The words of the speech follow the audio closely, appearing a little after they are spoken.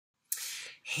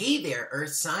Hey there,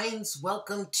 Earth signs.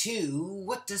 Welcome to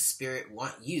What Does Spirit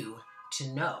Want You to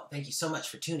Know? Thank you so much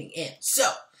for tuning in.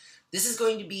 So, this is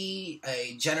going to be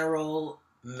a general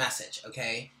message,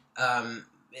 okay?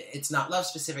 It's not love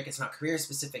specific, it's not career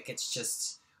specific, it's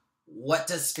just what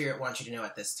does Spirit want you to know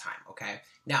at this time, okay?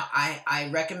 Now, I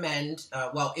recommend,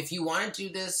 well, if you want to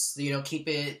do this, keep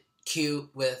it cute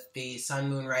with the sun,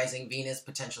 moon, rising, Venus,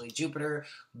 potentially Jupiter,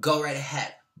 go right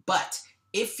ahead. But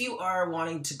if you are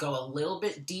wanting to go a little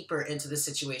bit deeper into the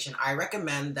situation, I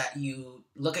recommend that you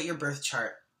look at your birth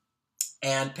chart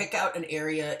and pick out an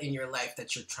area in your life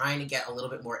that you're trying to get a little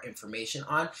bit more information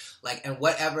on,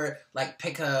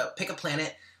 pick a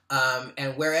planet,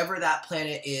 and wherever that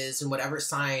planet is and whatever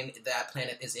sign that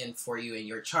planet is in for you in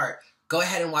your chart, go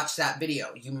ahead and watch that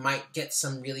video. You might get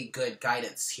some really good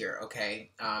guidance here, okay,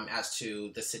 as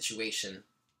to the situation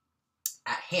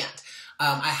at hand.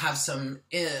 I have some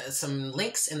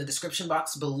links in the description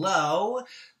box below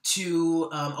to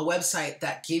a website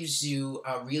that gives you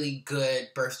a really good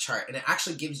birth chart, and it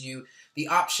actually gives you the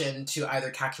option to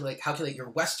either calculate your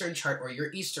Western chart or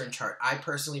your Eastern chart. I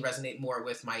personally resonate more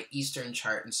with my Eastern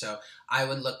chart, and so I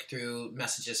would look through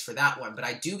messages for that one. But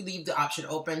I do leave the option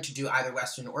open to do either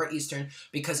Western or Eastern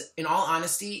because, in all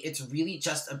honesty, it's really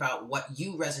just about what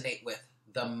you resonate with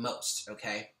the most,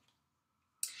 okay?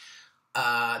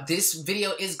 This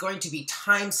video is going to be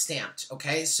time-stamped,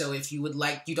 okay? So if you would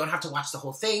like, you don't have to watch the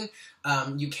whole thing.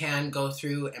 You can go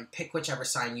through and pick whichever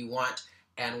sign you want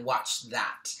and watch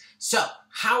that. So,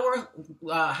 how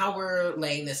we're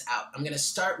laying this out. I'm going to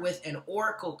start with an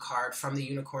oracle card from the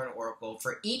Unicorn Oracle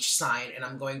for each sign, and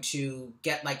I'm going to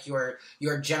get like your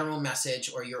general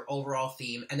message or your overall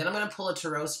theme, and then I'm going to pull a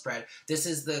tarot spread. This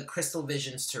is the Crystal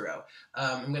Visions Tarot.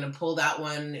 I'm going to pull that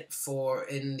one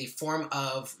in the form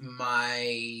of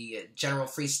my general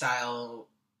freestyle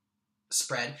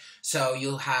spread. So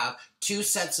you'll have two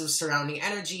sets of surrounding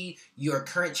energy, your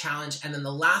current challenge, and then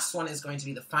the last one is going to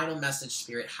be the final message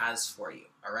Spirit has for you.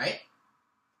 All right?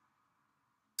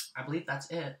 I believe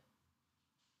that's it.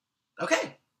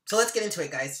 Okay, so let's get into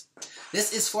it, guys.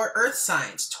 This is for Earth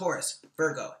signs, Taurus,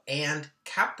 Virgo, and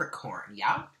Capricorn.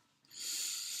 Yeah?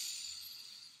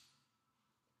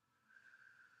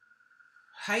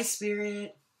 Hi,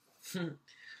 Spirit.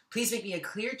 Please make me a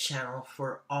clear channel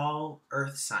for all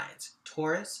Earth signs,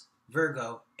 Taurus,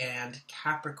 Virgo, and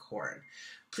Capricorn.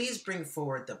 Please bring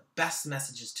forward the best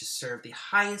messages to serve the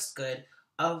highest good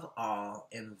of all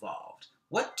involved.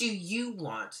 What do you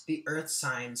want the Earth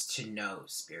signs to know,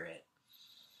 Spirit?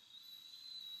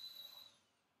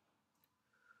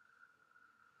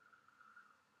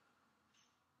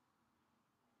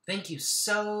 Thank you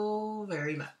so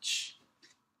very much.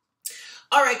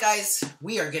 All right, guys,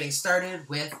 we are getting started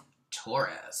with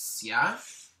Taurus, yeah?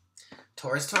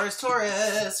 Taurus, Taurus,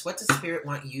 Taurus. What does Spirit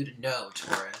want you to know,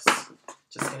 Taurus?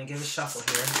 Just going to give a shuffle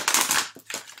here.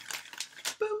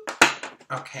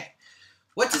 Boop. Okay.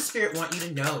 What does Spirit want you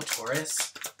to know,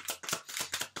 Taurus?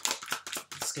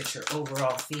 Let's get your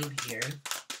overall theme here.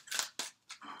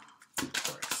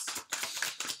 Taurus.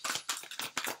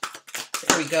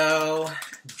 There we go.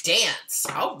 Dance.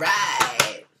 All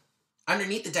right.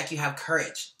 Underneath the deck, you have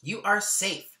courage. You are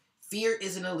safe. Fear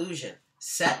is an illusion.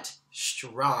 Set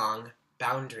strong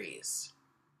boundaries.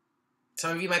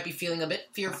 Some of you might be feeling a bit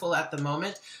fearful at the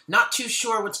moment. Not too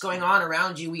sure what's going on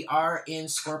around you. We are in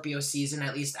Scorpio season,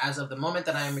 at least as of the moment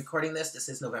that I am recording this. This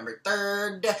is November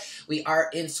 3rd. We are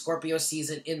in Scorpio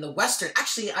season in the Western.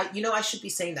 Actually, I should be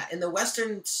saying that. In the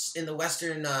Western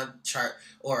chart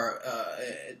or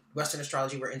Western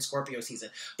astrology, we're in Scorpio season.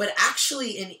 But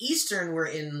actually, in Eastern, we're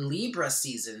in Libra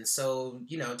season. So,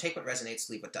 take what resonates,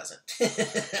 leave what doesn't.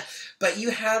 But you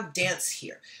have dance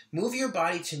here. Move your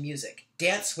body to music.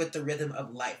 Dance with the rhythm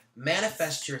of life.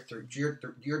 Manifest your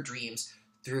dreams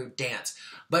through dance.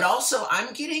 But also,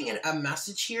 I'm getting a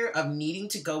message here of needing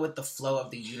to go with the flow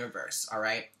of the universe, all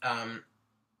right?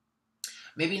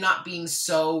 Maybe not being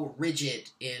so rigid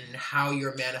in how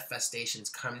your manifestations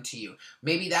come to you.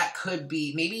 Maybe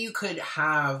you could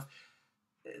have,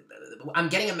 I'm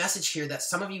getting a message here that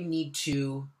some of you need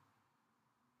to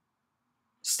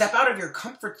step out of your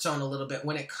comfort zone a little bit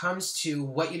when it comes to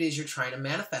what it is you're trying to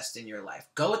manifest in your life.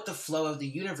 Go with the flow of the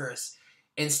universe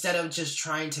instead of just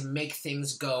trying to make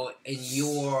things go in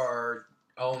your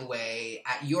own way,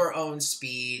 at your own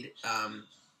speed.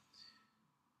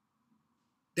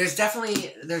 There's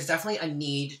definitely a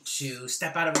need to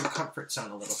step out of your comfort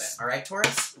zone a little bit. All right,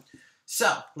 Taurus?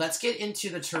 So let's get into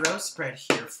the tarot spread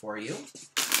here for you.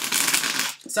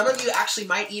 Some of you actually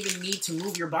might even need to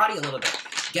move your body a little bit.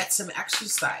 Get some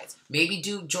exercise. Maybe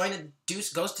go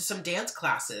to some dance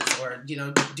classes or,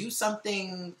 do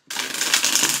something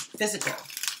physical.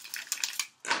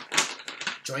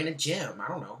 join a gym. I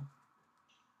don't know.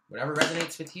 Whatever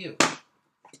resonates with you.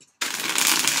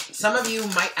 Some of you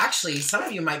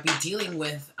might be dealing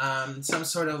with some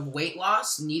sort of weight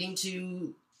loss, needing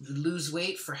to lose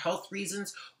weight for health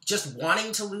reasons, just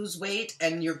wanting to lose weight,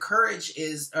 and your courage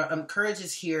is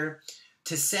here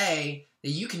to say that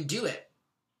you can do it.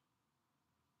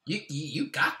 You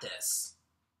got this.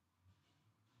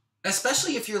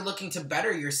 Especially if you're looking to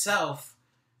better yourself,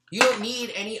 you don't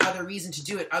need any other reason to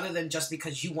do it other than just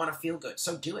because you want to feel good.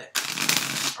 So do it.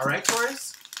 All right,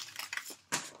 Taurus?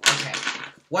 Okay.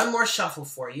 One more shuffle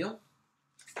for you.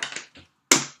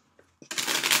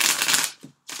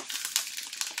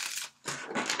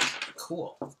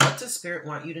 Cool. What does Spirit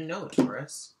want you to know,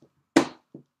 Taurus?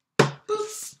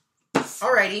 Boop.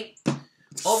 Alrighty.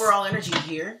 Overall energy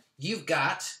here, you've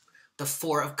got the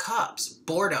Four of Cups.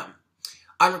 Boredom.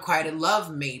 Unrequited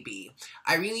love, maybe.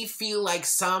 I really feel like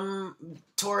some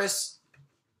Taurus...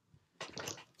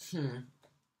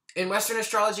 In Western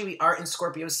astrology, we are in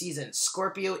Scorpio season.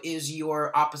 Scorpio is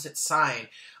your opposite sign.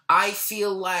 I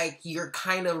feel like you're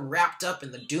kind of wrapped up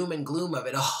in the doom and gloom of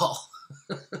it all.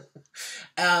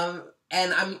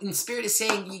 And Spirit is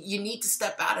saying you need to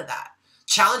step out of that.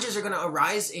 Challenges are going to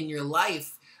arise in your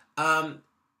life.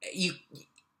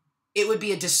 It would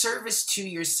be a disservice to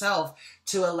yourself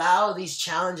to allow these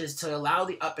challenges, to allow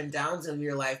the up and downs of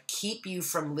your life, keep you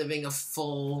from living a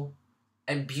full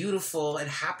and beautiful and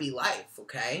happy life,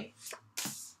 okay?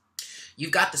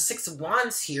 You've got the Six of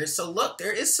Wands here, so look,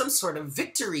 there is some sort of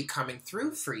victory coming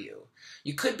through for you.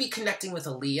 You could be connecting with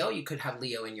a Leo. You could have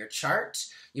Leo in your chart.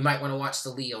 You might want to watch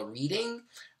the Leo reading.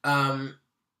 But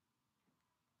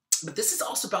this is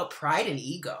also about pride and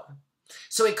ego.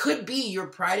 So it could be your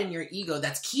pride and your ego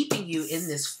that's keeping you in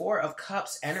this Four of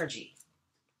Cups energy.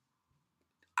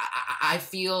 I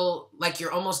feel like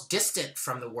you're almost distant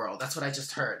from the world. That's what I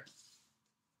just heard.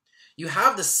 You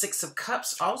have the Six of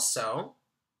Cups also.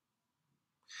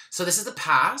 So this is the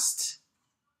past.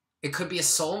 It could be a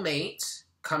soulmate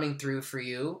coming through for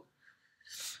you.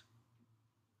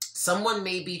 Someone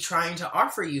may be trying to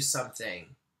offer you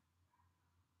something.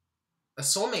 A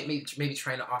soulmate may be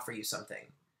trying to offer you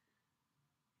something.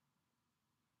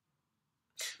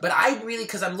 But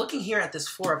because I'm looking here at this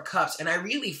Four of Cups, and I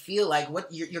really feel like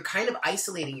you're kind of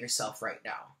isolating yourself right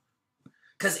now.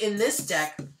 Because in this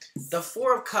deck, the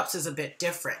Four of Cups is a bit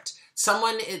different.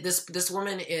 This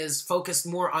woman is focused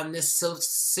more on this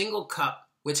single cup,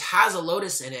 which has a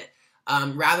lotus in it,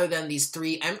 rather than these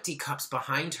three empty cups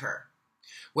behind her.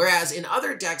 Whereas in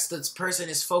other decks, this person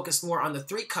is focused more on the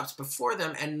three cups before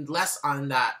them and less on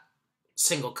that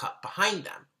single cup behind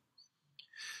them.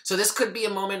 So this could be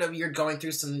a moment of you're going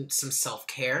through some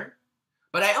self-care.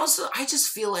 But I just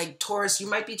feel like, Taurus, you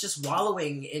might be just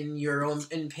wallowing in your own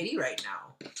pity right now.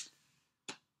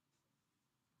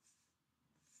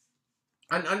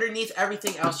 And underneath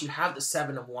everything else, you have the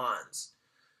Seven of Wands.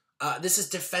 This is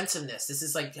defensiveness. This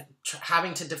is like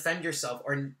having to defend yourself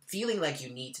or feeling like you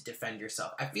need to defend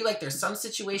yourself. I feel like there's some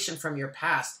situation from your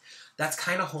past that's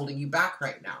kind of holding you back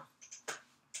right now.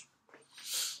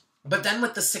 But then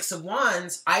with the Six of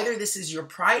Wands, either this is your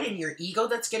pride and your ego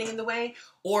that's getting in the way,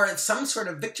 or some sort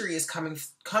of victory is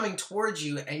coming towards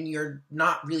you and you're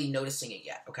not really noticing it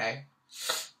yet, okay?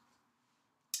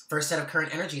 First set of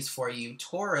current energies for you,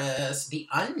 Taurus, the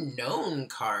Unknown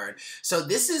card. So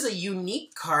this is a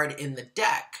unique card in the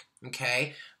deck,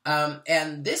 okay?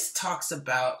 And this talks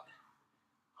about...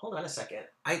 Hold on a second.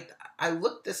 I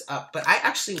looked this up, but I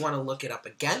actually want to look it up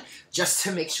again just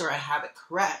to make sure I have it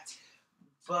correct.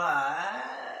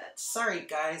 But, sorry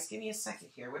guys, give me a second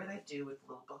here. What did I do with the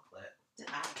little booklet? What did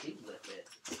I do with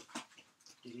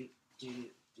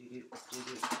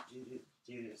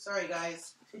it? Sorry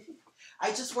guys.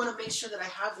 I just want to make sure that I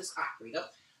have this, here we go,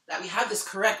 that we have this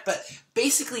correct. But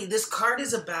basically, this card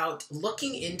is about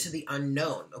looking into the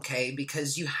unknown, okay?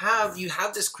 Because you have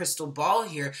this crystal ball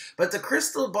here, but the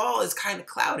crystal ball is kind of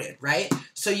clouded, right?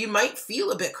 So you might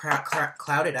feel a bit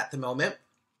clouded at the moment.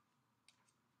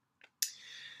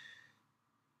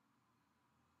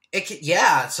 Okay,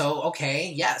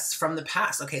 yes, from the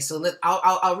past. Okay, so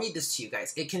I'll read this to you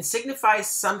guys. It can signify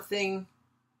something.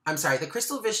 I'm sorry, the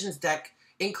Crystal Visions deck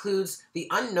includes the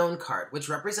Unknown card, which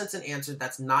represents an answer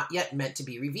that's not yet meant to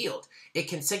be revealed. It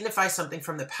can signify something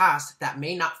from the past that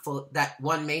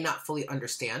one may not fully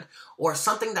understand, or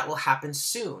something that will happen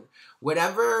soon.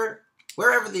 Whatever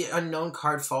Wherever the unknown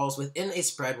card falls within a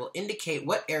spread will indicate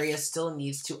what area still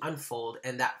needs to unfold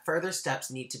and that further steps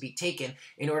need to be taken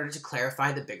in order to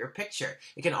clarify the bigger picture.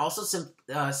 It can also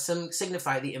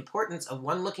signify the importance of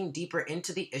one looking deeper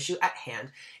into the issue at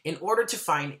hand in order to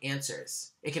find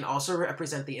answers. It can also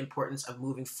represent the importance of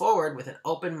moving forward with an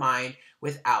open mind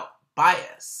without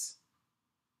bias.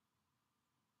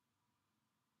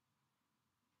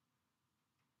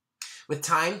 With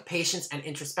time, patience, and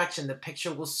introspection, the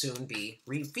picture will soon be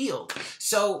revealed.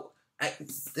 So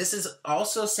this is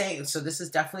also saying, so this is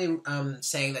definitely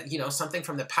saying that, you know, something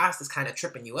from the past is kind of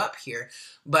tripping you up here.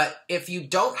 But if you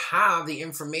don't have the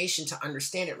information to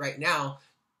understand it right now,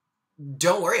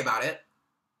 don't worry about it,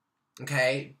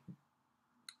 okay?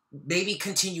 Maybe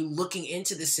continue looking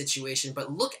into this situation,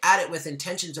 but look at it with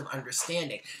intentions of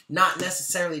understanding, not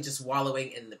necessarily just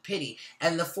wallowing in the pity.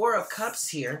 And the Four of Cups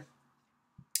here,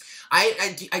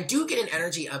 I do get an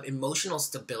energy of emotional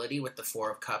stability with the Four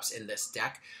of Cups in this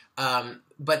deck,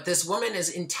 but this woman is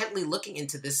intently looking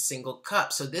into this single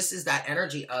cup. So this is that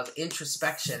energy of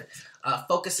introspection,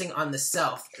 focusing on the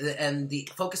self, and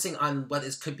focusing on what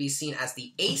could be seen as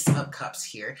the Ace of Cups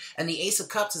here. And the Ace of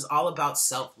Cups is all about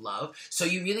self-love. So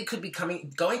you really could be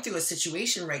going through a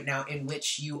situation right now in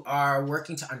which you are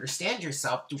working to understand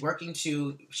yourself, working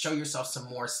to show yourself some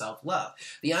more self-love.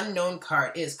 The unknown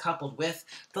card is coupled with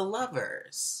the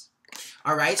Lovers.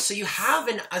 All right, so you have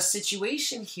a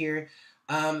situation here.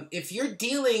 If you're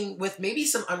dealing with maybe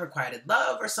some unrequited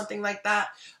love or something like that,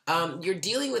 you're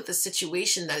dealing with a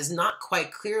situation that is not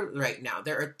quite clear right now.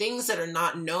 There are things that are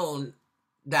not known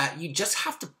that you just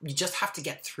have to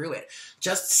get through it.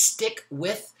 Just stick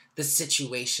with the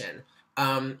situation,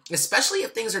 especially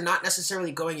if things are not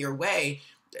necessarily going your way.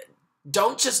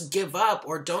 Don't just give up,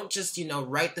 or don't just, you know,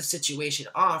 write the situation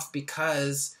off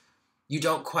because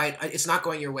it's not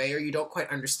going your way, or you don't quite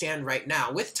understand right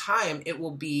now. With time, it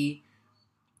will be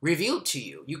revealed to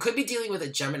you. You could be dealing with a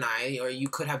Gemini, or you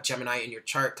could have Gemini in your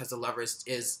chart because the Lovers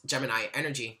is Gemini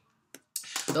energy.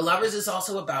 The Lovers is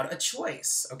also about a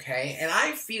choice, okay? And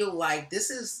I feel like this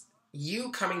is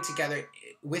you coming together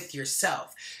with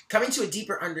yourself, coming to a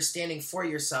deeper understanding for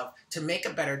yourself to make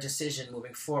a better decision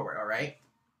moving forward, all right?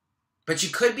 But you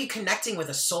could be connecting with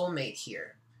a soulmate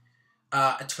here.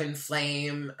 A twin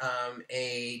flame,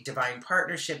 a divine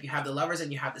partnership. You have the Lovers and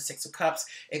you have the Six of Cups.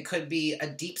 It could be a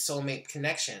deep soulmate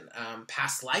connection,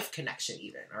 past life connection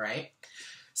even, all right?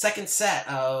 Second set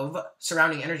of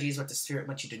surrounding energies, what the Spirit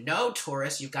wants you to know,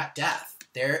 Taurus, you've got Death.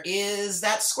 There is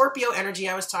that Scorpio energy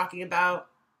I was talking about.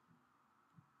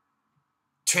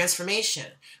 Transformation.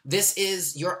 This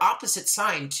is your opposite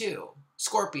sign too,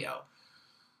 Scorpio.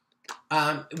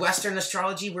 Western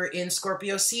astrology, we're in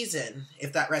Scorpio season.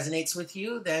 If that resonates with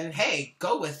you, then hey,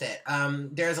 go with it.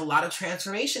 There's a lot of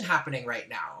transformation happening right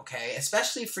now, okay?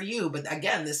 Especially for you, but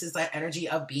again, this is that energy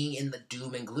of being in the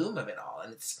doom and gloom of it all.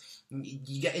 And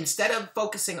instead of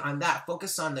focusing on that,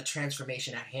 focus on the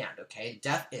transformation at hand, okay?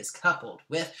 Death is coupled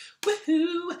with,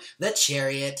 woohoo, the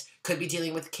Chariot. Could be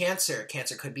dealing with Cancer.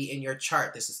 Cancer could be in your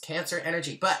chart. This is Cancer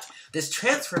energy, but this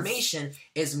transformation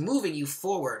is moving you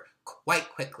forward quite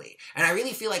quickly. And I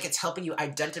really feel like it's helping you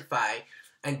identify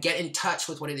and get in touch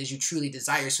with what it is you truly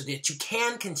desire so that you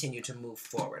can continue to move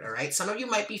forward, all right? Some of you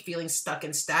might be feeling stuck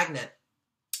and stagnant,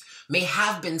 may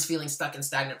have been feeling stuck and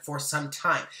stagnant for some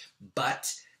time,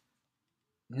 but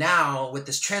now with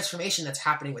this transformation that's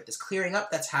happening, with this clearing up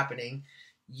that's happening,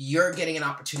 you're getting an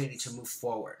opportunity to move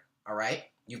forward, all right?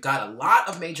 You've got a lot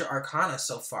of major arcana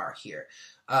so far here.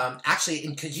 Actually,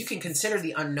 because you can consider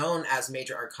the unknown as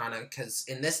major arcana, because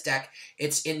in this deck,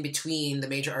 it's in between the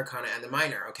major arcana and the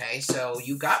minor, okay? So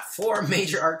you got 4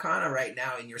 major arcana right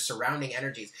now in your surrounding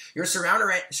energies. Your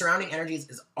surrounding energies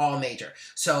is all major.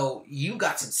 So you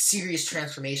got some serious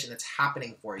transformation that's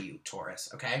happening for you, Taurus,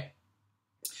 okay?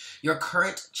 Your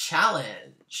current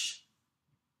challenge,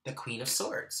 the Queen of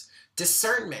Swords.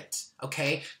 Discernment,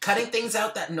 okay? Cutting things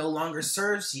out that no longer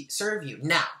serve you.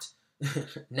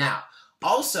 Now,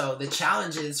 also, the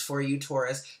challenge is for you,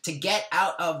 Taurus, to get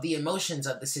out of the emotions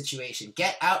of the situation.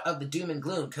 Get out of the doom and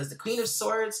gloom, because the Queen of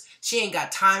Swords, she ain't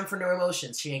got time for no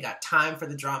emotions. She ain't got time for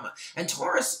the drama. And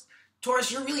Taurus,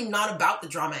 you're really not about the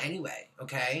drama anyway,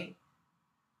 okay?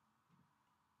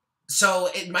 So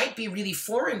it might be really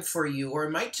foreign for you, or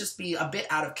it might just be a bit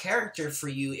out of character for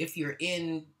you if you're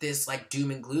in this like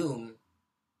doom and gloom,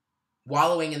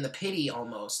 wallowing in the pity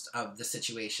almost of the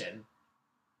situation.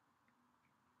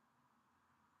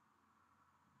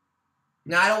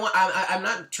 Now, I'm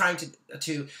not trying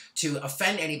to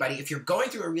offend anybody. If you're going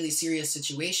through a really serious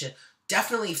situation,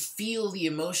 definitely feel the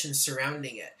emotions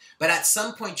surrounding it. But at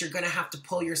some point, you're going to have to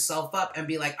pull yourself up and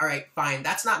be like, all right, fine,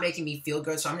 that's not making me feel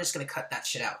good, so I'm just going to cut that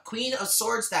shit out. Queen of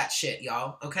Swords, that shit,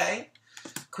 y'all, okay?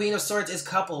 Queen of Swords is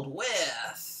coupled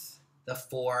with the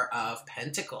Four of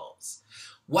Pentacles.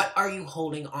 What are you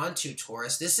holding on to,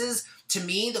 Taurus? This is, to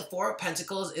me, the Four of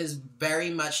Pentacles is very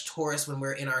much Taurus when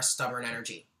we're in our stubborn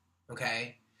energy,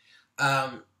 okay?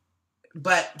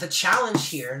 But the challenge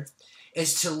here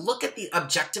is to look at the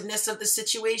objectiveness of the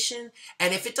situation,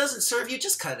 and if it doesn't serve you,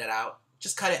 just cut it out.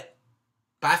 Just cut it.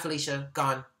 Bye, Felicia.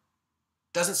 Gone.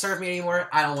 Doesn't serve me anymore.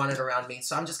 I don't want it around me,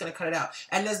 so I'm just going to cut it out.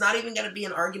 And there's not even going to be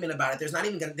an argument about it. There's not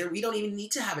even going to, we don't even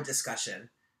need to have a discussion.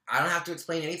 I don't have to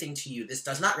explain anything to you. This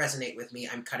does not resonate with me.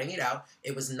 I'm cutting it out.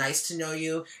 It was nice to know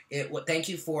you. Thank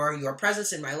you for your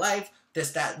presence in my life.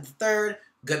 This, that, and the third.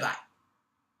 Goodbye.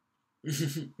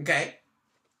 Okay?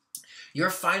 Your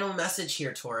final message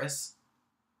here, Taurus.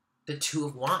 The Two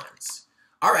of Wands.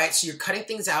 All right, so you're cutting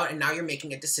things out, and now you're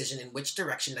making a decision in which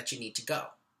direction that you need to go,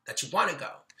 that you want to go.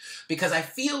 Because I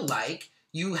feel like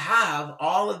you have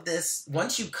all of this,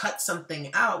 once you cut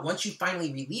something out, once you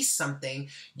finally release something,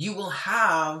 you will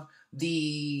have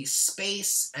the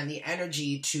space and the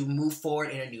energy to move forward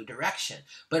in a new direction.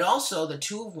 But also, the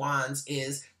Two of Wands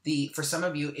is for some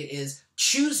of you, it is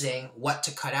choosing what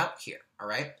to cut out here, all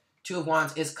right? Two of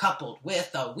Wands is coupled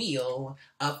with the Wheel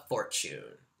of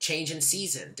Fortune. Change in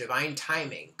season, divine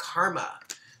timing, karma,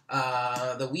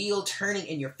 the wheel turning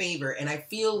in your favor. And I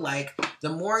feel like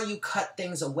the more you cut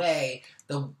things away,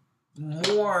 the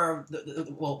more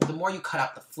you cut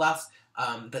out the fluff,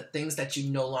 the things that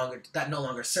no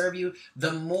longer serve you,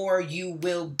 the more you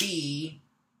will be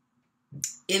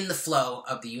in the flow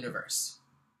of the universe.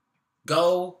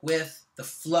 Go with the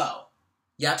flow.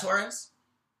 Yeah, Taurus?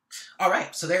 All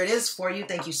right, so there it is for you.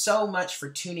 Thank you so much for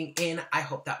tuning in. I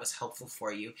hope that was helpful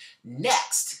for you.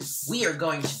 Next, we are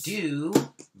going to do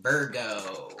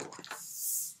Virgo.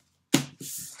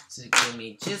 So give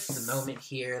me just a moment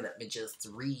here. Let me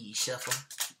just reshuffle.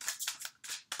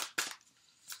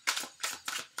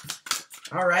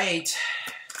 All right.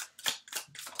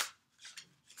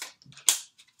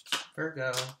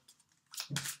 Virgo.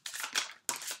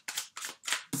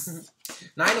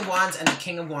 Nine of Wands and the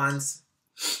King of Wands.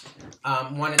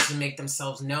 Wanted to make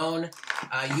themselves known.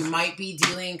 You might be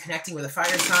connecting with a fire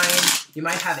sign. You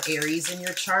might have Aries in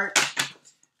your chart.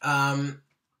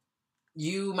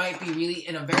 You might be really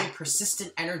in a very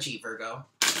persistent energy, Virgo.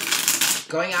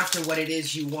 Going after what it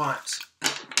is you want.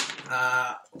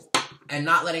 And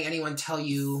not letting anyone tell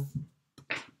you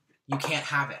you can't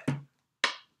have it.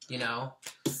 You know?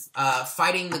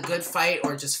 Fighting the good fight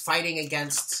or just fighting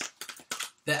against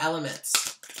the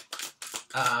elements.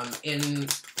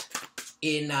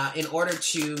 In order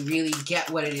to really get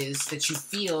what it is that you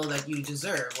feel that you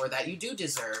deserve or that you do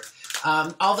deserve.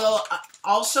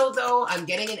 Also, though, I'm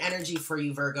getting an energy for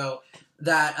you, Virgo,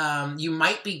 that you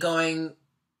might be going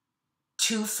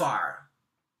too far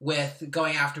with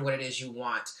going after what it is you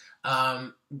want.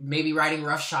 Maybe riding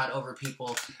roughshod over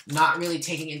people, not really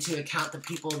taking into account the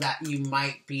people that you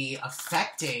might be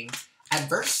affecting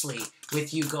adversely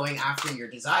with you going after your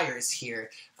desires here,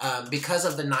 because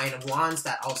of the Nine of Wands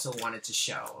that also wanted to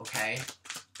show, okay?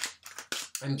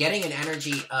 I'm getting an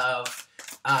energy of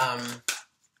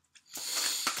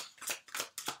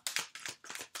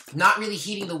not really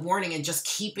heeding the warning and just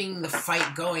keeping the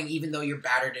fight going even though you're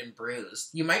battered and bruised.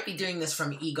 You might be doing this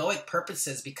from egoic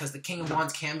purposes because the King of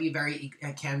Wands can be very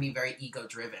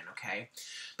ego-driven, okay?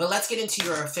 But let's get into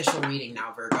your official reading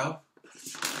now, Virgo.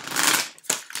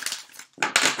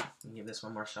 Give this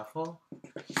one more shuffle.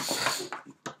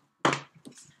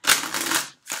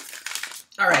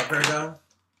 All right, Virgo.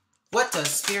 What does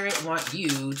Spirit want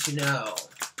you to know?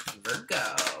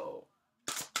 Virgo.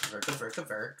 Virgo, Virgo,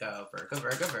 Virgo, Virgo,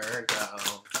 Virgo,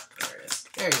 Virgo. There it is.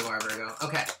 There you are, Virgo.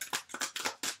 Okay.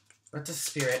 What does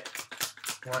Spirit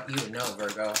want you to know,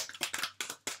 Virgo?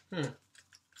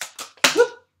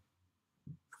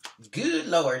 Good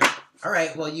Lord. All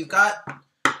right, well, you've got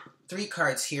 3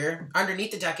 cards here.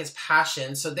 Underneath the deck is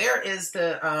passion. So there is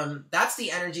that's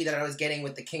the energy that I was getting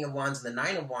with the King of Wands and the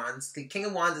Nine of Wands. The King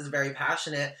of Wands is very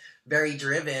passionate, very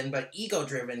driven, but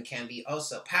ego-driven can be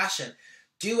also. Passion.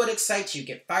 Do what excites you.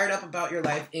 Get fired up about your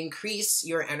life. Increase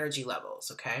your energy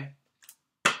levels, okay?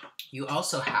 You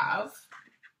also have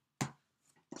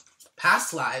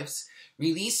past lives.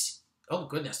 Release. Oh,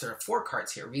 goodness. There are 4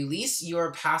 cards here. Release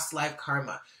your past life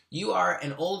karma. You are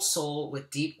an old soul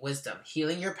with deep wisdom.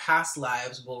 Healing your past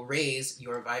lives will raise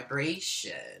your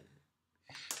vibration.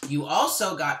 You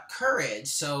also got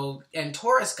courage, and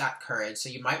Taurus got courage, so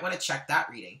you might want to check that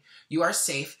reading. You are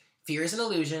safe. Fear is an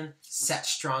illusion. Set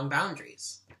strong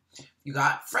boundaries. You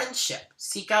got friendship.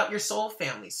 Seek out your soul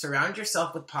family. Surround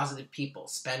yourself with positive people.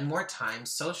 Spend more time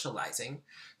socializing.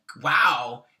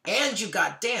 Wow. And you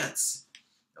got dance.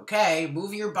 Okay,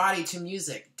 move your body to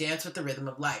music. Dance with the rhythm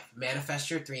of life. Manifest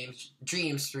your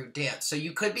dreams through dance. So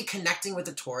you could be connecting with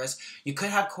a Taurus. You could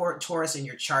have Taurus in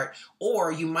your chart.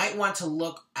 Or you might want to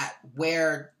look at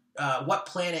where, what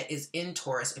planet is in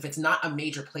Taurus. If it's not a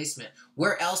major placement,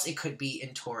 where else it could be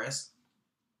in Taurus.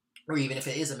 Or even if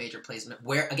it is a major placement,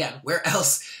 where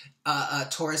else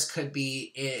Taurus could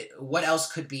be, what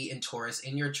else could be in Taurus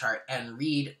in your chart, and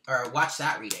read or watch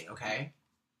that reading, okay?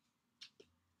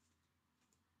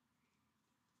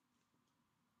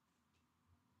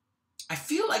 I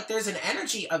feel like there's an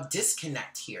energy of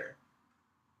disconnect here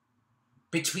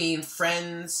between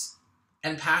friends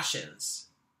and passions.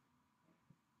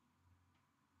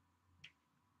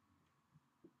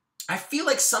 I feel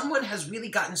like someone has really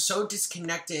gotten so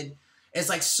disconnected, is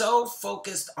like so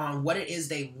focused on what it is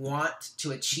they want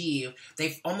to achieve,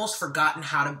 they've almost forgotten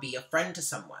how to be a friend to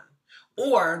someone.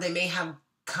 Or they may have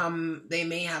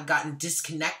gotten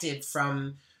disconnected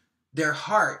from their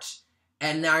heart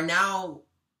and are now,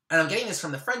 and I'm getting this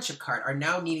from the friendship card, are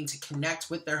now needing to connect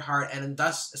with their heart and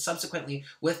thus subsequently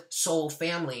with soul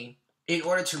family in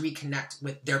order to reconnect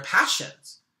with their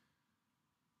passions.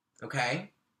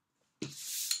 Okay?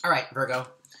 All right, Virgo.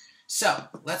 So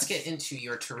let's get into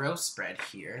your tarot spread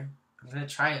here. I'm going to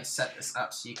try and set this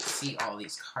up so you can see all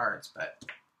these cards, but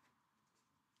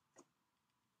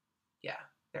yeah,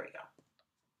 there we go.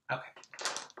 Okay.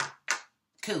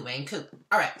 Cool, Wayne, cool.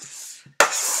 All right.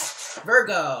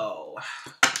 Virgo.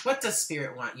 What does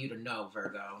Spirit want you to know,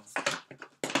 Virgo?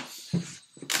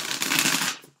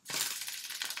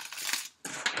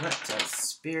 What does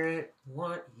Spirit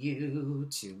want you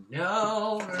to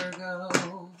know,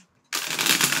 Virgo?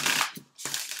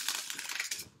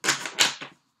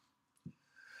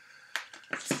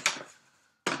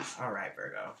 All right,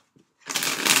 Virgo.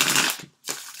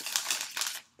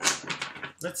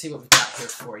 Let's see what we've got here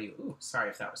for you. Ooh, sorry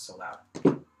if that was so loud.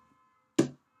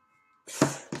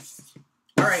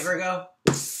 All right, Virgo.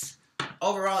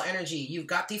 Overall energy, you've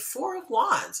got the Four of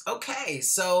Wands. Okay,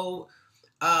 so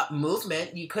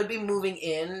movement. You could be moving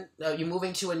in. You're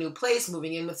moving to a new place,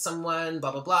 moving in with someone,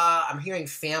 blah, blah, blah. I'm hearing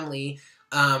family.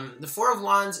 The Four of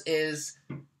Wands is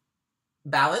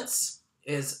balance,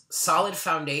 is solid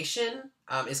foundation,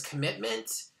 is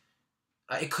commitment.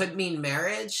 It could mean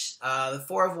marriage. The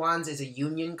Four of Wands is a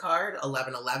union card,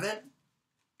 1111.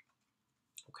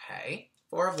 Okay,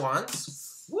 Four of Wands.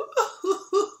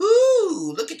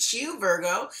 Woo-hoo-hoo-hoo. Look at you,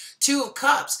 Virgo. Two of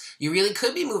Cups. You really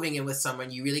could be moving in with someone.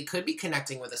 You really could be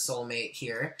connecting with a soulmate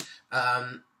here.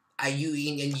 And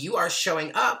you are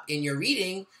showing up in your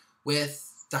reading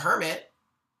with the Hermit.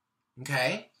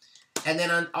 Okay? And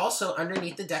then also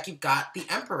underneath the deck, you've got the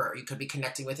Emperor. You could be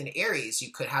connecting with an Aries.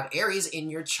 You could have Aries in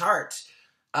your chart.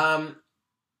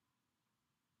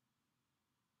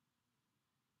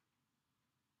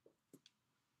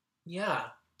 Yeah.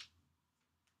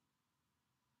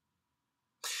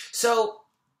 So,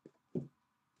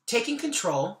 taking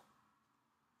control,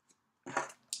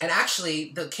 and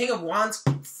actually, the King of Wands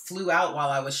flew out while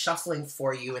I was shuffling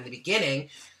for you in the beginning,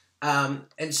 and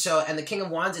the King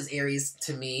of Wands is Aries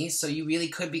to me, so you really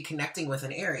could be connecting with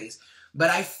an Aries.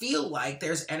 But I feel like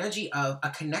there's energy of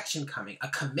a connection coming, a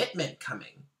commitment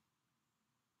coming,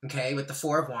 okay, with the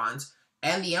Four of Wands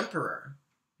and the Emperor.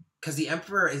 Because the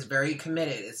Emperor is very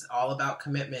committed. It's all about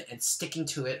commitment and sticking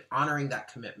to it, honoring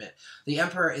that commitment. The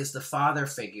Emperor is the father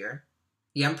figure.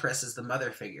 The Empress is the mother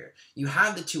figure. You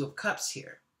have the Two of Cups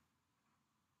here.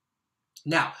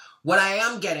 Now, what I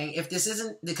am getting, if this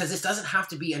isn't, because this doesn't have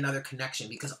to be another connection,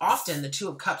 because often the Two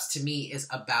of Cups to me is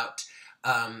about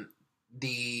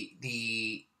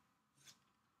the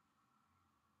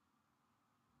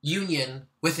union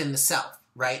within the self.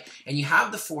 Right? And you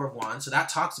have the Four of Wands, so that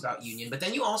talks about union, but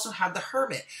then you also have the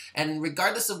Hermit. And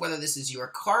regardless of whether this is your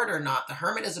card or not, the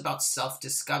Hermit is about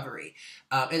self-discovery.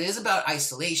 It is about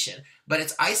isolation, but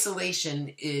it's isolation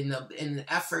in an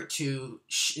effort to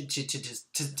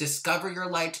discover your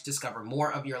light, to discover more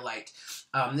of your light.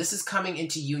 This is coming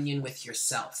into union with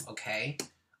yourself, okay?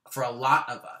 For a lot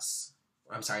of us.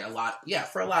 For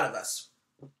a lot of us.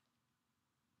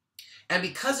 And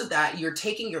because of that, you're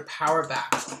taking your power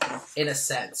back, in a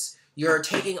sense. You're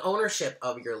taking ownership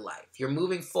of your life. You're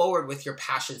moving forward with your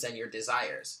passions and your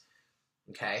desires.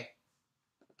 Okay?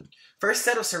 First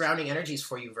set of surrounding energies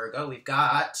for you, Virgo. We've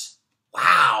got,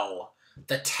 wow,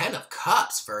 the Ten of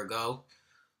Cups, Virgo.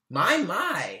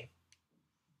 My.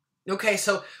 Okay,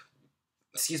 so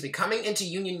excuse me, coming into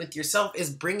union with yourself is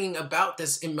bringing about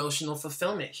this emotional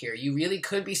fulfillment here. You really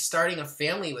could be starting a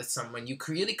family with someone. You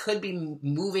really could be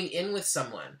moving in with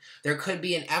someone. There could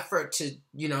be an effort to,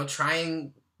 you know, try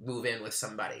and move in with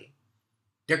somebody.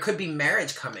 There could be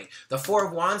marriage coming. The Four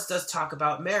of Wands does talk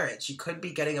about marriage. You could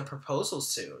be getting a proposal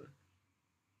soon.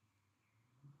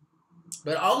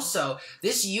 But also,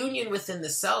 this union within the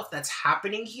self that's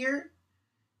happening here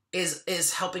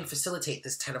is helping facilitate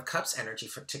this Ten of Cups energy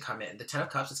to come in. The Ten of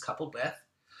Cups is coupled with,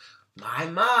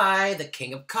 the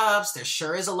King of Cups. There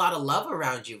sure is a lot of love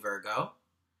around you, Virgo.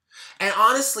 And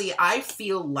honestly, I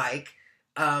feel like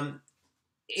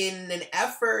in an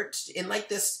effort, in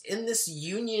this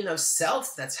union of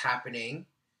self that's happening,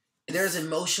 there's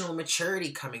emotional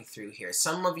maturity coming through here.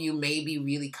 Some of you may be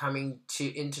really coming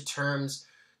to terms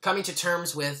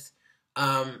with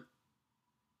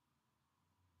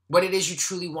what it is you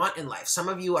truly want in life. Some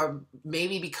of you are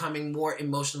maybe becoming more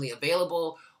emotionally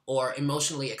available or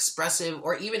emotionally expressive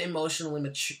or even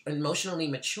emotionally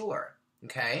mature,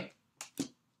 okay?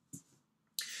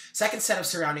 Second set of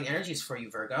surrounding energies for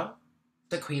you, Virgo,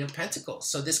 the Queen of Pentacles.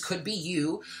 So this could be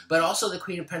you, but also the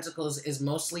Queen of Pentacles is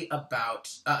mostly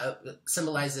about,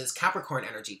 symbolizes Capricorn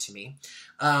energy to me.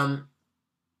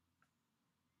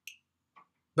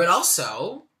 But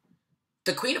also,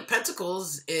 the Queen of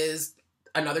Pentacles is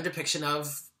another depiction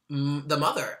of the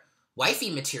mother, wifey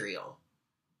material.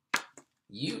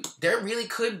 There really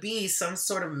could be some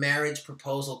sort of marriage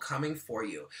proposal coming for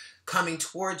you, coming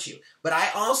towards you. But I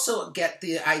also get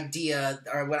the idea,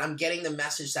 or what I'm getting the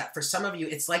message that for some of you,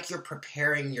 it's like you're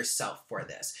preparing yourself for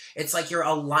this. It's like you're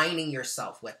aligning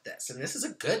yourself with this. And this is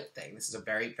a good thing. This is a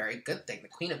very, very good thing. The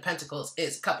Queen of Pentacles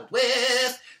is coupled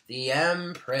with the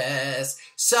Empress.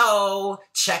 So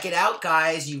check it out,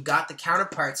 guys. You've got the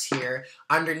counterparts here.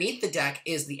 Underneath the deck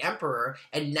is the Emperor.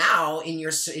 And now in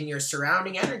your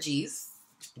surrounding energies,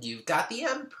 you've got the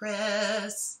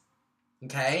Empress,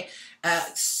 okay?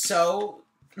 So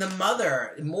the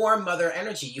mother, more mother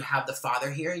energy. You have the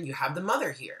father here and you have the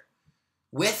mother here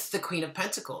with the Queen of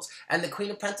Pentacles. And the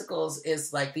Queen of Pentacles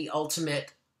is like the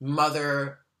ultimate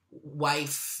mother-wife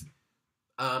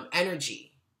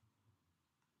energy.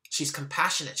 She's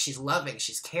compassionate, she's loving,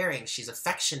 she's caring, she's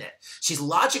affectionate, she's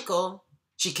logical,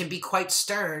 she can be quite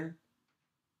stern,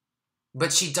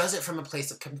 but she does it from a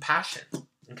place of compassion.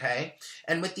 Okay?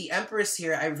 And with the Empress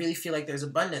here, I really feel like there's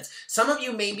abundance. Some of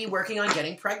you may be working on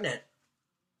getting pregnant.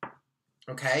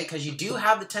 Okay? Because you do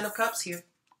have the Ten of Cups here.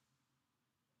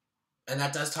 And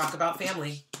that does talk about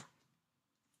family.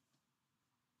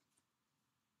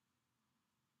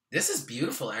 This is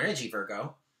beautiful energy,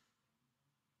 Virgo.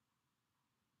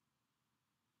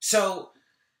 So,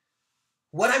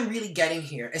 what I'm really getting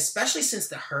here, especially since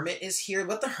the Hermit is here,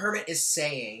 what the Hermit is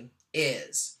saying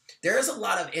is there is a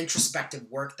lot of introspective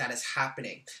work that is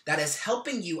happening that is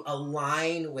helping you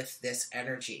align with this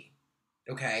energy,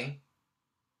 okay?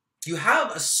 You have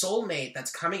a soulmate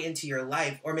that's coming into your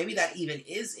life, or maybe that even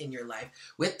is in your life,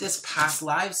 with this past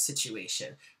lives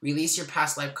situation. Release your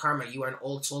past life karma. You are an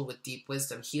old soul with deep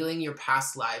wisdom. Healing your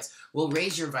past lives will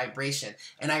raise your vibration.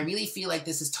 And I really feel like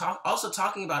this is also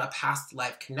talking about a past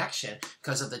life connection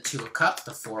because of the Two of Cups,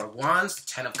 the Four of Wands, the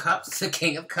Ten of Cups, the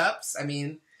King of Cups. I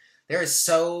mean, there is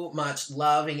so much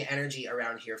loving energy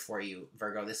around here for you,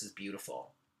 Virgo. This is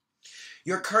beautiful.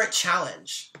 Your current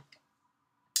challenge,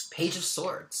 Page of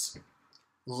Swords,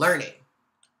 learning,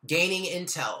 gaining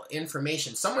intel,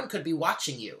 information. Someone could be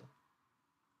watching you.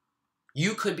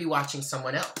 You could be watching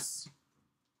someone else.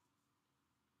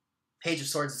 Page of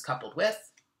Swords is coupled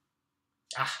with,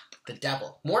 the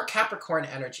Devil. More Capricorn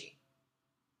energy.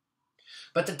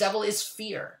 But the Devil is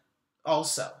fear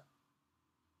also.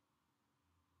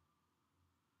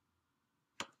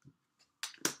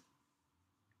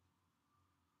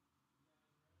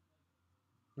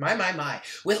 My.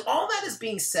 With all that is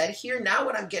being said here, now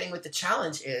what I'm getting with the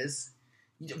challenge is,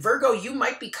 Virgo, you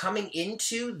might be coming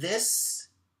into this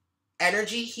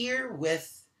energy here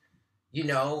with, you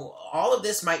know, all of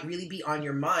this might really be on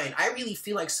your mind. I really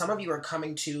feel like some of you are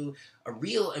coming to a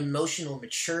real emotional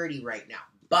maturity right now.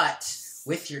 But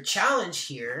with your challenge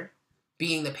here,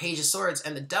 being the Page of Swords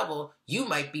and the Devil, you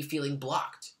might be feeling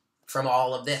blocked from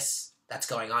all of this that's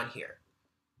going on here.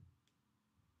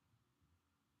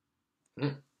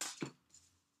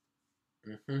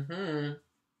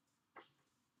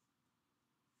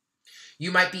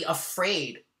 You might be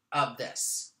afraid of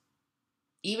this.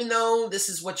 Even though this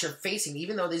is what you're facing,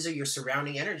 even though these are your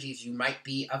surrounding energies, you might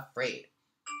be afraid.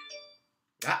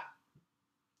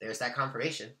 There's that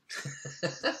confirmation.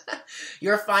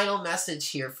 Your final message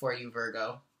here for you,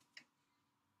 Virgo.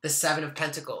 The Seven of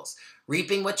Pentacles.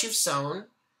 Reaping what you've sown.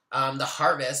 the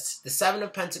harvest. The Seven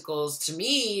of Pentacles, to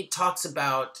me, talks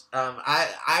about,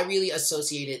 I really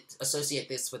associate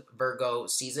this with Virgo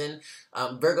season.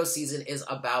 Virgo season is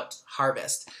about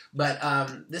harvest. But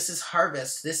this is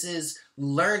harvest. This is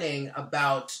learning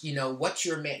about, you know, what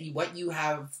you are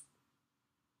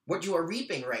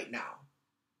reaping right now.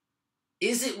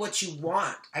 Is it what you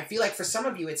want? I feel like for some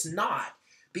of you, it's not,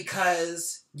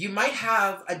 because you might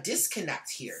have a disconnect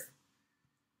here.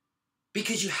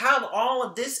 Because you have all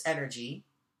of this energy,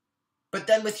 but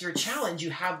then with your challenge, you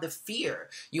have the fear.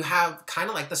 You have kind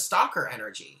of like the stalker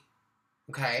energy,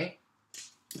 okay?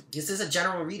 This is a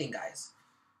general reading, guys.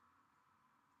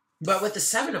 But with the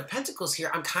Seven of Pentacles here,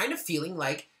 I'm kind of feeling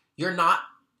like you're not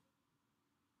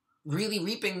really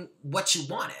reaping what you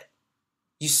wanted.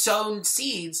 You sown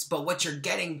seeds, but what you're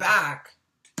getting back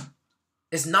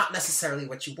is not necessarily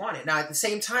what you wanted. Now, at the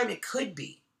same time, it could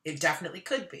be. It definitely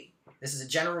could be. This is a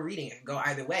general reading. It can go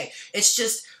either way. It's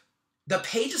just the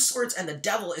Page of Swords and the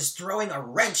Devil is throwing a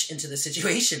wrench into the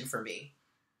situation for me.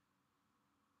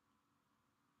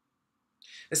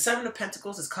 The Seven of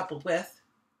Pentacles is coupled with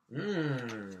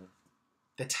the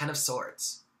Ten of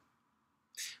Swords.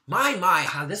 My,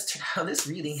 how this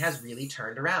reading has really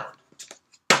turned around.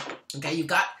 Okay, you've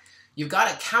got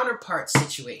a counterpart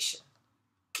situation.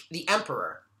 The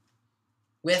Emperor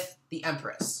with the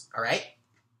Empress, all right?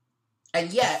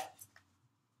 And yet,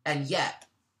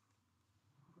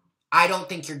 I don't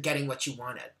think you're getting what you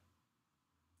wanted.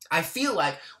 I feel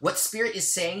like what Spirit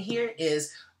is saying here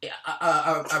is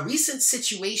a recent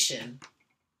situation,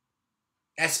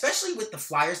 especially with the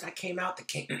flyers that came out, the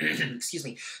King, excuse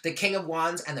me, the King of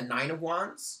Wands and the Nine of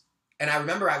Wands. And I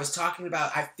remember I was talking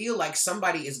about, I feel like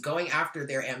somebody is going after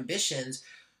their ambitions,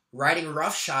 riding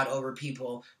roughshod over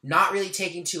people, not really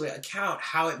taking into account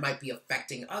how it might be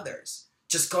affecting others.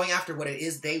 Just going after what it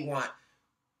is they want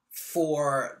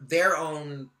for their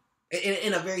own,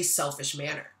 in a very selfish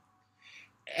manner.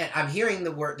 And I'm hearing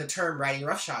the term riding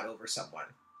roughshod over someone.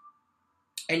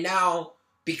 And now,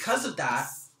 because of that,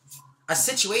 a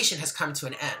situation has come to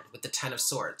an end with the Ten of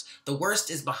Swords. The worst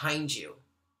is behind you.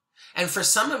 And for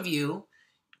some of you,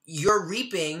 you're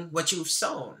reaping what you've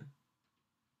sown.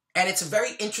 And it's a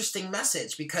very interesting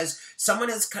message because someone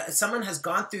has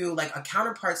gone through like a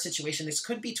counterpart situation. This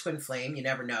could be twin flame, you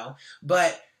never know.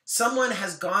 But some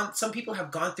people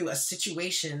have gone through a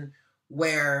situation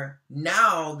where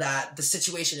now that the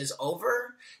situation is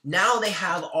over, now they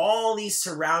have all these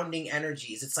surrounding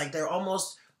energies. It's like they're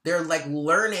like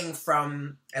learning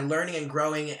and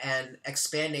growing and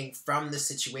expanding from the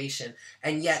situation.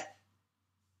 And yet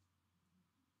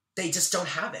they just don't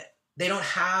have it. They don't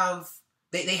have,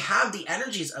 they have the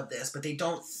energies of this, but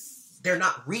they're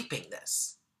not reaping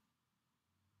this.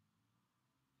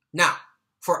 Now,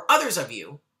 for others of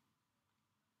you,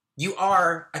 you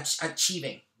are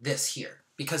achieving this here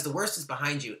because the worst is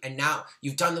behind you, and now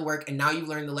you've done the work, and now you've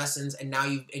learned the lessons, and now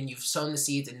you've sown the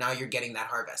seeds, and now you're getting that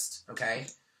harvest. Okay,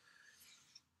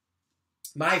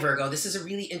 my Virgo, this is a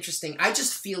really interesting. I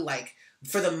just feel like,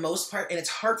 for the most part, and it's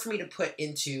hard for me to put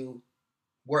into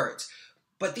words,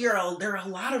 but there are a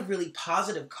lot of really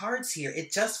positive cards here.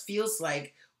 It just feels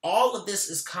like all of this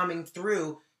is coming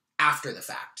through after the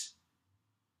fact.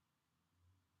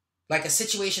 Like a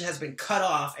situation has been cut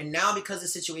off, and now because the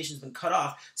situation has been cut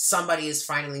off, somebody is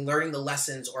finally learning the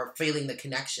lessons or feeling the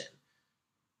connection.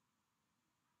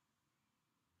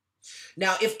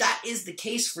 Now, if that is the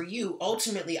case for you,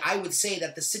 ultimately, I would say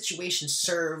that the situation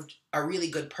served a really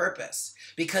good purpose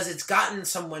because it's gotten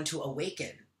someone to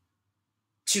awaken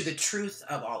to the truth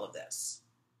of all of this.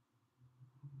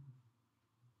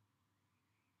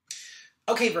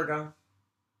 Okay, Virgo.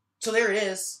 So there it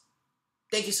is.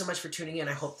 Thank you so much for tuning in.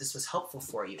 I hope this was helpful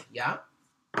for you. Yeah?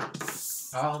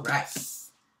 All right.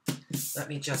 Let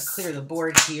me just clear the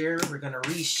board here. We're going to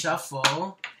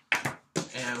reshuffle.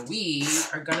 And we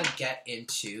are going to get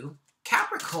into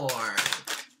Capricorn.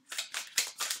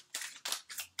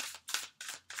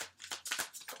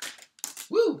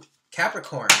 Woo!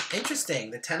 Capricorn.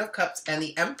 Interesting. The Ten of Cups and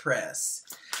the Empress.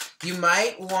 You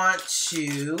might want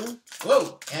to...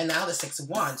 Whoa! And now the Six of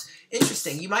Wands.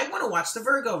 Interesting. You might want to watch the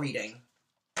Virgo reading.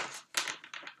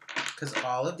 Because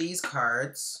all of these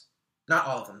cards... Not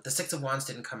all of them. The Six of Wands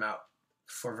didn't come out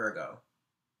for Virgo.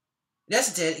 Yes,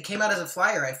 it did. It came out as a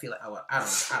flyer, I feel like. Oh, well, I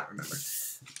don't remember.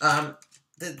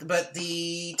 But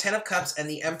the Ten of Cups and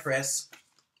the Empress...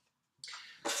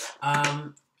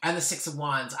 and the Six of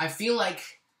Wands. I feel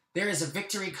like there is a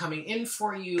victory coming in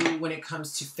for you when it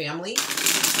comes to family,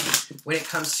 when it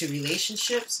comes to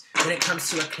relationships, when it comes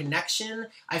to a connection.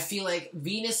 I feel like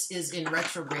Venus is in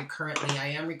retrograde currently. I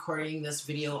am recording this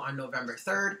video on November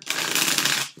 3rd.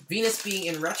 Venus being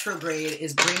in retrograde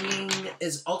is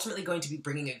ultimately going to be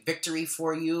bringing a victory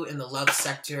for you in the love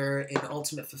sector, in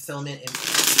ultimate fulfillment in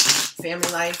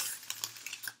family life.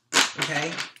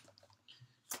 Okay?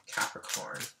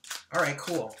 Capricorn. All right,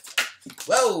 cool.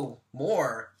 Whoa,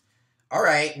 more. All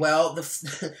right, well,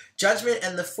 the Judgment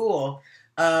and the Fool.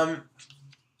 But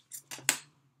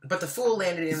the Fool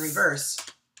landed in reverse.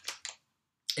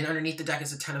 And underneath the deck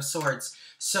is a Ten of Swords.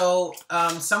 So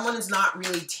someone is not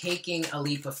really taking a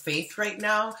leap of faith right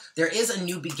now. There is a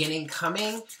new beginning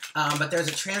coming, but there's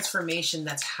a transformation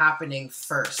that's happening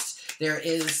first. There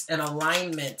is an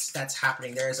alignment that's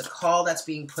happening. There is a call that's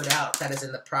being put out that is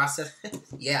in the process.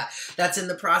 Yeah, that's in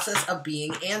the process of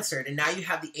being answered. And now you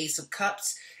have the Ace of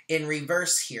Cups in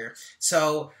reverse here.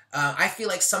 So I feel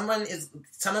like some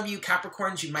of you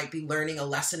Capricorns, you might be learning a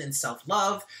lesson in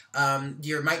self-love.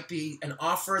 There might be an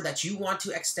offer that you want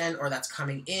to extend or that's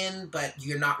coming in, but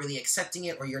you're not really accepting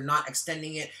it or you're not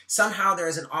extending it. Somehow there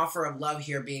is an offer of love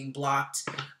here being blocked.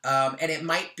 And it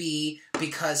might be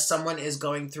because someone is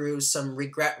going through some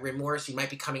regret, remorse. You might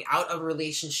be coming out of a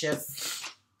relationship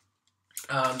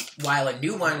while a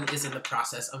new one is in the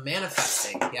process of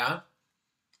manifesting, yeah?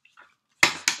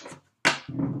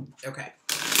 Okay.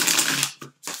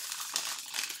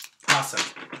 Awesome.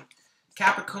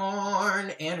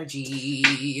 Capricorn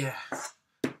energy.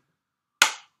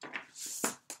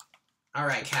 All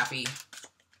right, Cappy.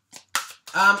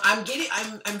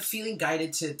 I'm feeling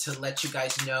guided to let you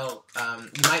guys know.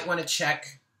 You might want to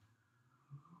check.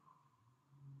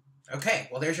 Okay,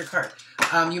 well, there's your card.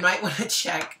 You might want to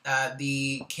check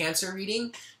the Cancer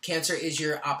reading. Cancer is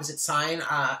your opposite sign.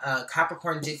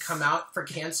 Capricorn did come out for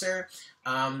Cancer.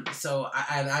 So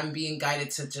I'm being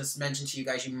guided to just mention to you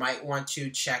guys, you might want to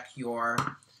check your,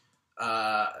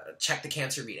 check the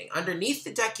Cancer reading. Underneath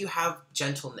the deck, you have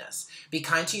gentleness. Be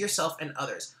kind to yourself and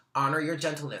others. Honor your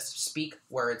gentleness. Speak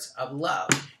words of love.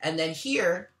 And then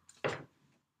here,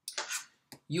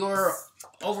 your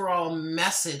overall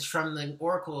message from the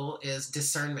Oracle is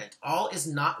discernment. All is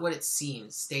not what it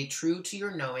seems. Stay true to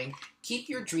your knowing. Keep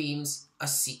your dreams a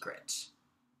secret.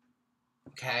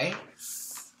 Okay?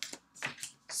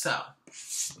 So,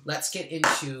 let's get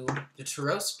into the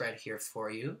tarot spread here for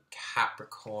you,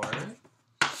 Capricorn.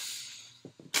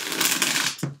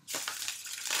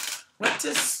 What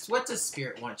does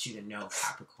Spirit want you to know,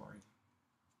 Capricorn?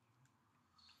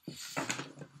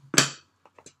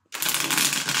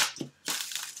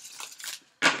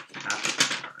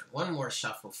 Capricorn. One more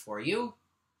shuffle for you.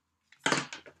 All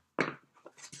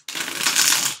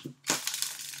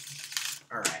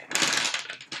right.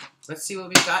 Let's see what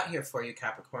we got here for you,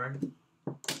 Capricorn.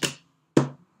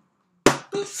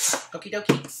 Boop. Okie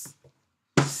dokie.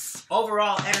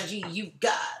 Overall energy you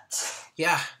got.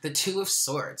 Yeah, the Two of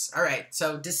Swords. All right,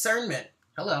 so discernment.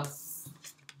 Hello.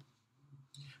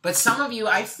 But some of you,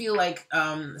 I feel like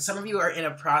some of you are in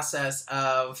a process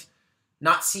of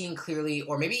not seeing clearly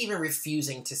or maybe even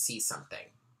refusing to see something.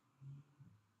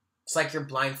 It's like you're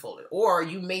blindfolded. Or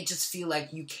you may just feel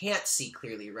like you can't see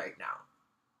clearly right now.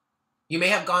 You may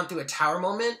have gone through a tower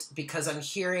moment because I'm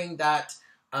hearing that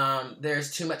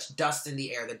there's too much dust in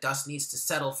the air. The dust needs to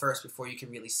settle first before you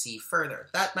can really see further.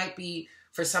 That might be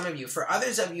for some of you. For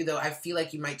others of you, though, I feel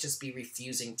like you might just be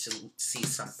refusing to see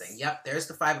something. Yep, there's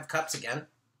the Five of Cups again.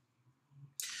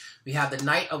 We have the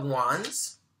Knight of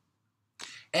Wands.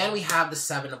 And we have the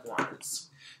Seven of Wands.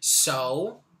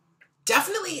 So,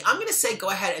 definitely, I'm going to say go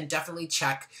ahead and definitely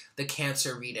check the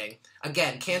Cancer reading.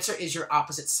 Again, Cancer is your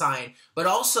opposite sign, but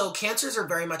also Cancers are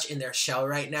very much in their shell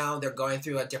right now. They're going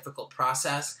through a difficult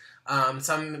process. So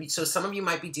some of you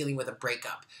might be dealing with a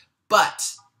breakup.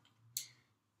 But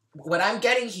what I'm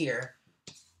getting here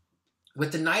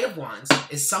with the Knight of Wands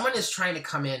is someone is trying to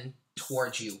come in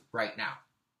towards you right now,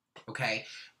 okay?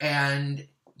 And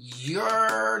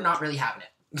you're not really having it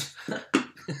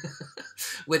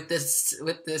with this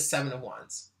Seven of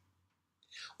Wands.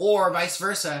 Or vice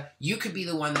versa, you could be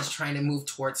the one that's trying to move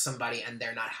towards somebody and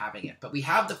they're not having it. But we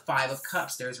have the Five of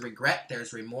Cups. There's regret,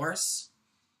 there's remorse,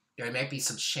 there might be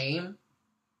some shame.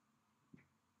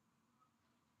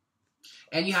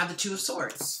 And you have the Two of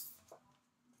Swords.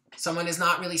 Someone is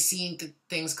not really seeing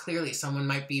things clearly. Someone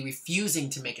might be refusing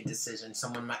to make a decision.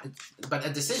 But a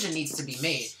decision needs to be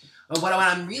made. But what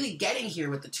I'm really getting here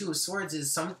with the Two of Swords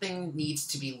is something needs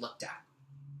to be looked at.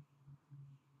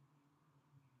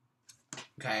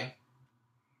 Okay?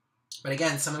 But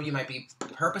again, some of you might be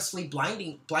purposefully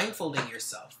blindfolding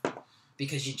yourself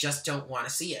because you just don't want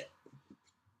to see it.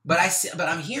 But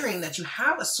I'm hearing that you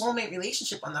have a soulmate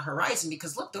relationship on the horizon,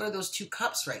 because look, there are those 2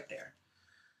 cups right there.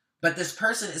 But this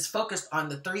person is focused on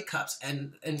the 3 cups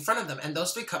and in front of them, and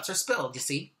those 3 cups are spilled, you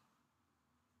see?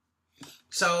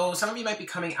 So some of you might be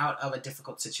coming out of a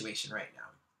difficult situation right now.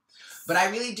 But I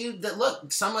really do, look,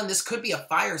 this could be a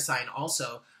fire sign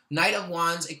also. Knight of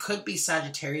Wands, it could be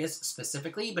Sagittarius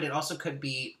specifically, but it also could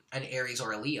be an Aries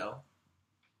or a Leo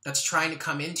that's trying to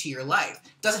come into your life.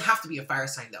 It doesn't have to be a fire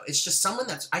sign, though. It's just someone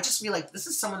I just feel like this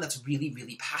is someone that's really,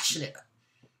 really passionate.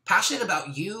 Passionate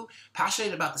about you,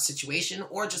 passionate about the situation,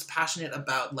 or just passionate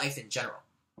about life in general.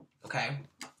 Okay?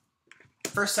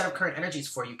 First set of current energies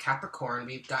for you, Capricorn.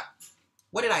 We've got,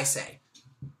 what did I say?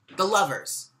 The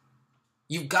Lovers.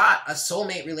 You've got a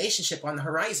soulmate relationship on the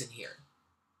horizon here.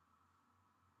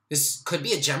 This could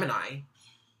be a Gemini,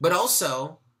 but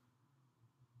also,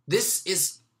 this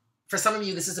is, for some of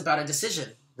you, this is about a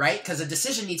decision, right? Because a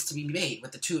decision needs to be made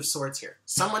with the 2 of Swords here.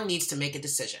 Someone needs to make a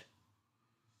decision.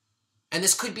 And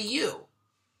this could be you.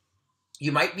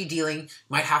 You might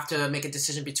have to make a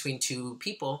decision between 2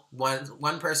 people,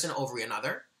 one person over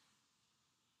another.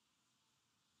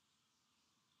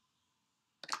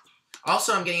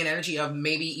 Also, I'm getting an energy of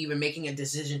maybe even making a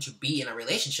decision to be in a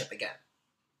relationship again.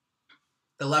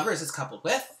 The Lovers is coupled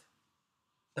with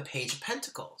the Page of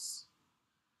Pentacles.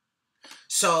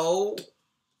 So,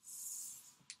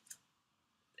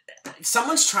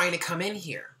 someone's trying to come in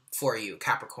here for you,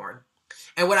 Capricorn.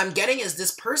 And what I'm getting is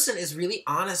this person is really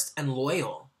honest and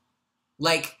loyal.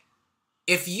 Like,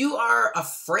 if you are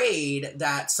afraid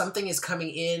that something is coming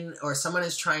in or someone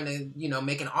is trying to,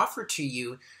 make an offer to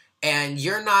you and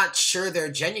you're not sure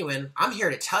they're genuine, I'm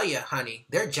here to tell you, honey,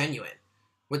 they're genuine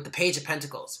with the Page of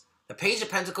Pentacles. The Page of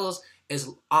Pentacles is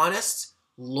honest,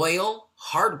 loyal,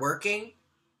 hardworking,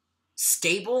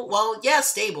 stable. Well, yeah,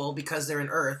 stable because they're in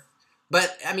Earth.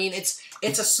 But, I mean, it's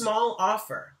a small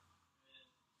offer.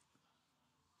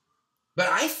 But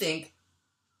I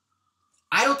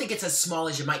don't think it's as small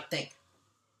as you might think.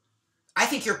 I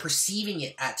think you're perceiving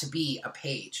it to be a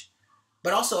page.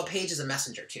 But also a page is a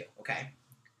messenger too, okay?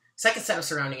 Second set of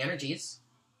surrounding energies,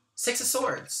 6 of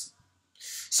Swords.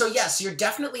 So yes, you're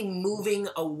definitely moving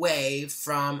away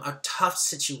from a tough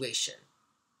situation.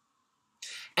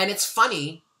 And it's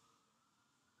funny.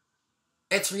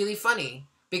 It's really funny.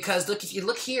 Because look, if you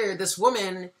look here, this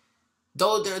woman,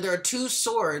 though there are 2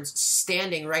 swords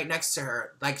standing right next to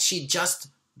her, like she just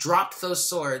dropped those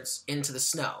swords into the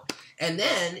snow. And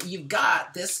then you've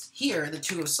got this here, the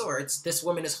 2 of Swords. This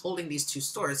woman is holding these 2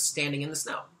 swords standing in the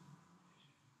snow.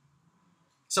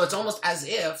 So it's almost as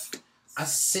if a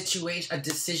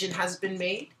decision has been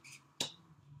made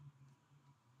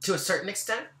to a certain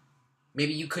extent.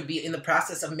 Maybe you could be in the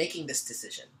process of making this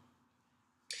decision.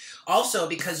 Also,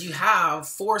 because you have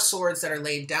 4 swords that are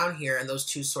laid down here, and those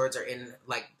 2 swords are in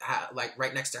like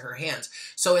right next to her hands.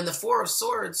 So in the 4 of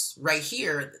Swords right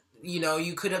here,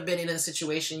 you could have been in a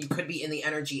situation, you could be in the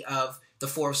energy of the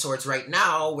 4 of Swords right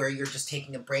now, where you're just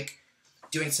taking a break,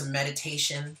 doing some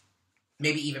meditation,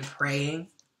 maybe even praying.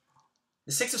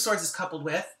 The 6 of Swords is coupled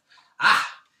with,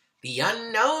 the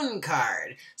Unknown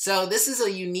card. So this is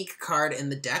a unique card in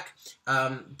the deck.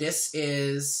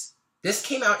 This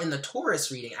came out in the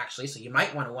Taurus reading, actually, so you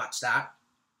might want to watch that.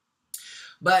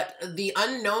 But the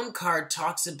Unknown card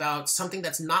talks about something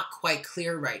that's not quite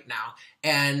clear right now.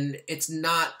 And it's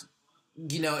not,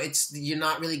 you're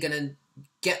not really going to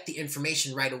get the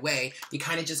information right away. You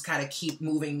kind of keep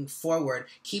moving forward,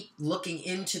 keep looking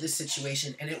into the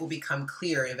situation, and it will become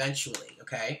clear eventually,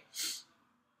 okay?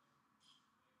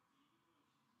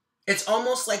 It's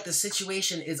almost like the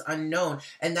situation is unknown,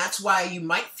 and that's why you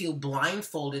might feel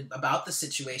blindfolded about the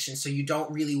situation, so you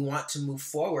don't really want to move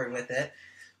forward with it,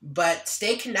 but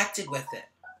stay connected with it.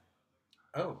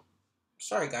 Oh,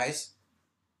 sorry, guys.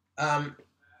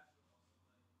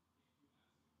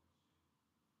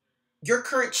 Your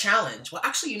current challenge. Well,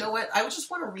 actually, you know what? I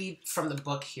just want to read from the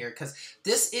book here, because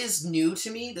this is new to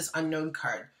me, this Unknown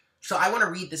card. So I want to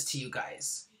read this to you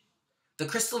guys. The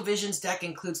Crystal Visions deck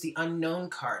includes the Unknown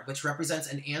card, which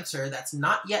represents an answer that's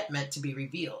not yet meant to be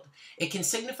revealed. It can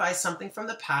signify something from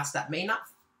the past that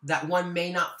one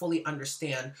may not fully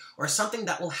understand, or something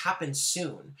that will happen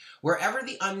soon. Wherever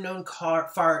the unknown card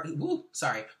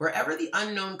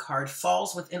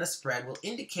falls within a spread will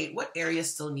indicate what area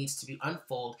still needs to be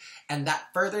unfolded, and that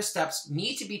further steps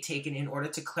need to be taken in order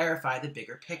to clarify the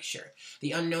bigger picture.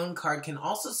 The Unknown card can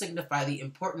also signify the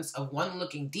importance of one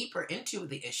looking deeper into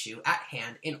the issue at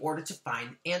hand in order to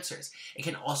find answers. It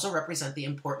can also represent the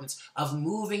importance of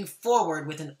moving forward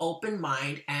with an open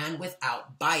mind and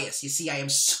without bias. You see, I am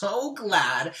so so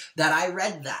glad that I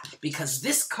read that, because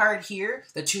this card here,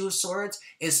 the Two of Swords,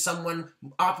 is someone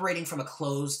operating from a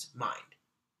closed mind.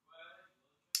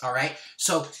 All right?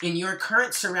 So in your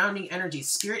current surrounding energy,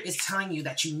 Spirit is telling you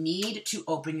that you need to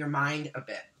open your mind a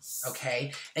bit,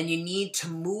 okay? And you need to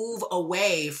move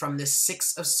away from this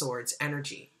Six of Swords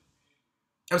energy.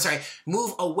 I'm sorry,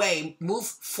 move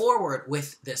forward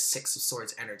with this Six of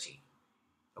Swords energy,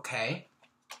 okay?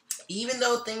 Even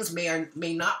though things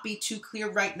may not be too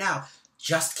clear right now,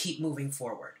 just keep moving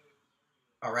forward,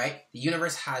 all right? The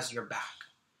universe has your back.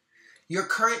 Your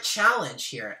current challenge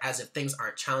here, as if things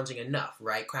aren't challenging enough,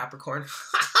 right, Capricorn?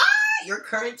 Your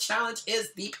current challenge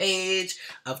is the Page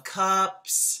of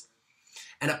Cups.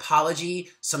 An apology,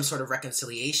 some sort of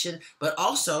reconciliation, but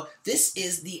also this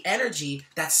is the energy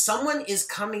that someone is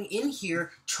coming in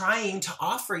here trying to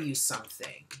offer you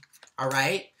something, all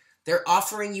right? They're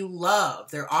offering you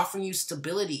love. They're offering you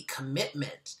stability,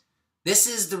 commitment. This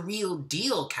is the real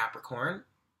deal, Capricorn.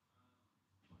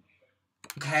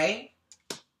 Okay?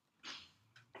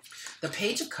 The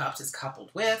Page of Cups is coupled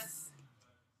with...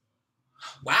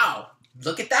 Wow,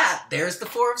 look at that. There's the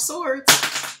Four of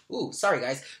Swords. Ooh, sorry,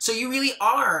 guys. So you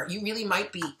really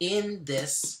might be in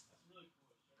this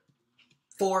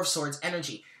Four of Swords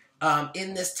energy.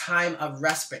 In this time of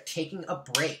respite, taking a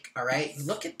break, all right?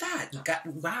 Look at that. You got,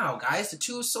 wow, guys, the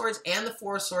Two of Swords and the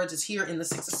Four of Swords is here in the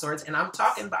Six of Swords, and I'm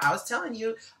talking about, I was telling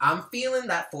you, I'm feeling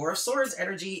that Four of Swords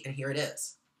energy, and here it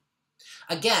is.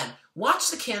 Again, watch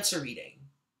the Cancer reading.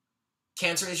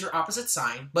 Cancer is your opposite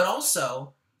sign, but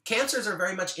also, Cancers are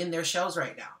very much in their shells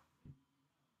right now,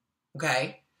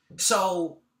 okay?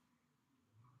 So,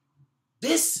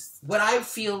 this, what I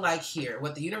feel like here,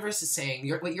 what the universe is saying,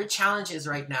 what your challenge is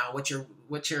right now, what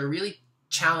you're really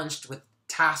challenged with,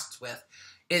 tasked with,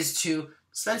 is to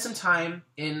spend some time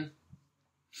in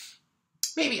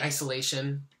maybe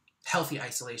isolation, healthy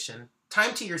isolation,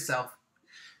 time to yourself,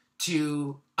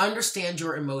 to understand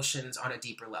your emotions on a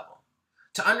deeper level,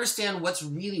 to understand what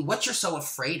you're so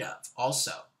afraid of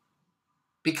also.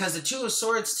 Because the Two of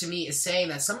Swords to me is saying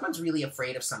that someone's really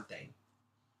afraid of something.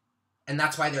 And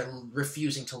that's why they're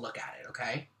refusing to look at it,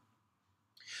 okay?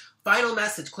 Final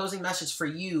message, closing message for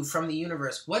you from the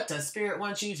universe. What does Spirit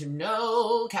want you to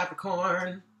know,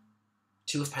 Capricorn?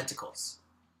 Two of Pentacles.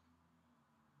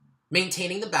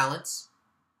 Maintaining the balance.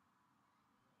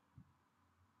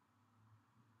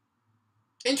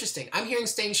 Interesting. I'm hearing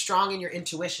staying strong in your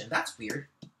intuition. That's weird.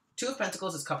 Two of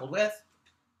Pentacles is coupled with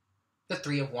the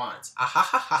Three of Wands. Ah ha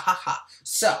ha ha ha ha.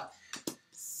 So,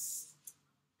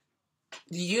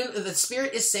 the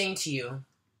Spirit is saying to you,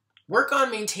 work on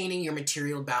maintaining your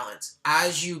material balance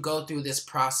as you go through this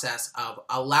process of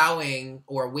allowing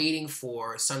or waiting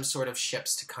for some sort of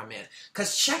ships to come in.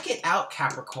 Because check it out,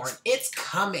 Capricorn. It's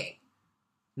coming.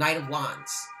 Knight of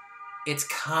Wands. It's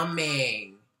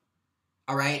coming.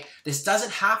 All right? This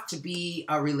doesn't have to be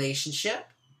a relationship.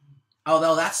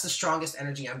 Although that's the strongest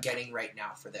energy I'm getting right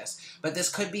now for this. But this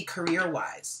could be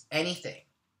career-wise. Anything.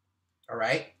 All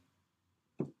right?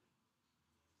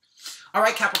 All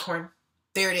right, Capricorn.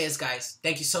 There it is, guys.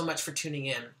 Thank you so much for tuning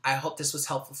in. I hope this was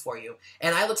helpful for you.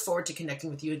 And I look forward to connecting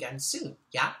with you again soon.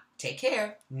 Yeah? Take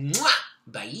care. Mwah!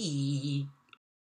 Bye.